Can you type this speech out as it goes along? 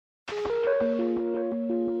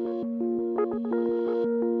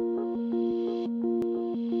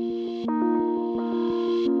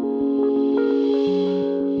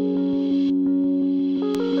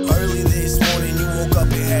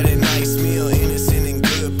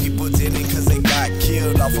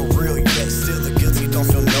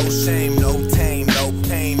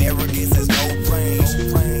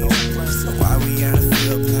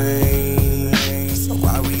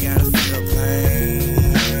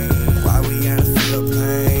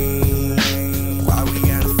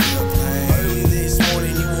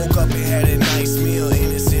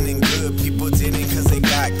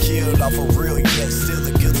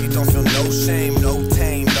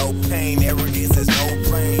arrogance has no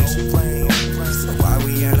brain. So why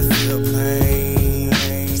we gotta feel pain?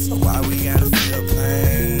 So why we gotta feel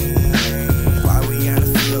pain? Why we gotta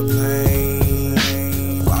feel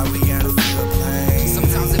pain? Why we gotta feel pain?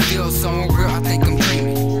 Sometimes it feels so unreal, I think I'm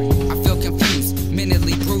dreaming. I feel confused,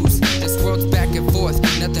 mentally bruised. This world's back and forth,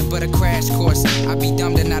 nothing but a crash course. I'd be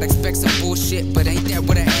dumb to not expect some bullshit, but ain't that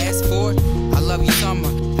what I asked for? I love you, Summer.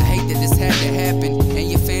 I hate that this had to happen. And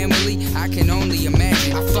your family, I can only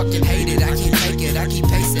imagine. I fucking hate it, I can't take it. I keep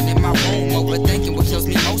pacing in my room, overthinking. What kills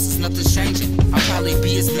me most is nothing's changing. I'll probably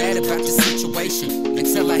be as mad about the situation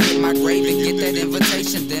until I hit my grave and get that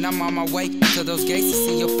invitation. Then I'm on my way to those gates to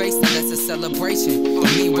see your face, and that's a celebration.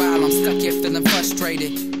 But meanwhile, I'm stuck here feeling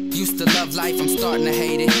frustrated. Used to love life, I'm starting to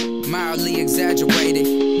hate it. Mildly exaggerated.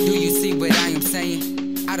 Do you see what I am saying?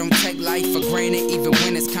 I don't take life for granted, even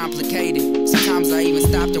when it's complicated. Sometimes I even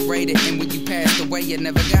stop to rate it, and when you passed away, you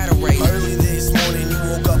never gotta rate it. Early this morning, you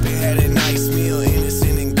woke up and had a nice meal.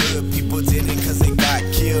 Innocent and good, people didn't cause they got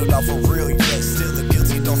killed off of real, yet still the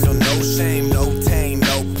guilty don't feel no shame, no pain,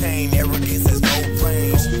 no pain. Arrogance has no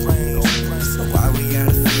brain. So why we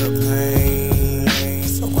gotta feel pain?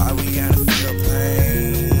 So why we gotta feel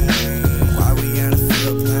pain? Why we gotta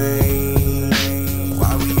feel pain?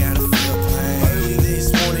 Why we gotta feel pain? Early this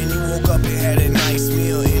morning, you woke up and had a nice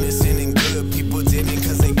meal. Innocent and good, people didn't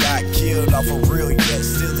cause they got killed off of real, yet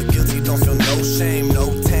still the guilty don't feel no shame, no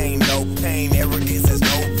pain, no pain. Arrogance has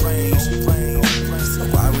no brain. So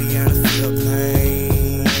why we gotta feel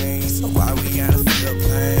pain? So why we gotta feel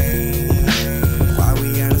pain? Why we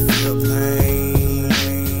gotta feel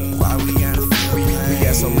pain? Why we gotta feel pain? We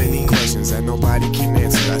got so many questions that nobody can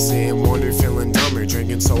answer. I sit and wonder, feeling dumber,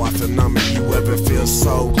 drinking so I feel number. You ever feel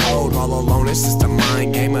so cold, all alone? It's just a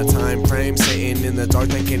mind game, a time frame. Sitting in the dark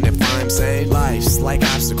thinking if I'm sane. Life's like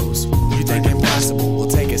obstacles, you think impossible. We'll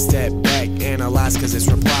take a step back, analyze cause it's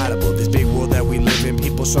replicable. This big world that we live in,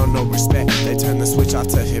 people show no respect. They turn the switch off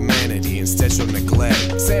to humanity, instead show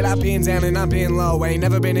neglect. Said I've been down and I've been low, ain't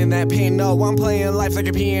never been in that pain, no. I'm playing life like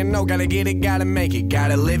a piano, gotta get it, gotta make it.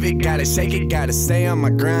 Gotta live it, gotta shake it, gotta stay on my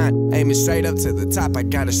grind. Aiming straight up to the top, I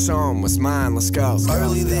gotta show 'em what's mine, let's go.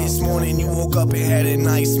 Early this morning, you woke up and had a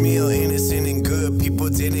nice meal. Innocent and good, people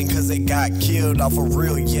didn't cause they got killed off of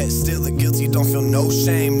real, yet still the guilty don't feel no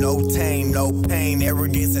shame, no pain, no pain.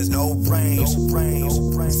 Arrogance has no brain.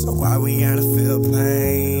 So why we gotta feel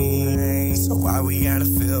pain? So why we gotta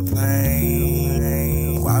feel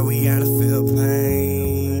pain? Why we gotta feel pain?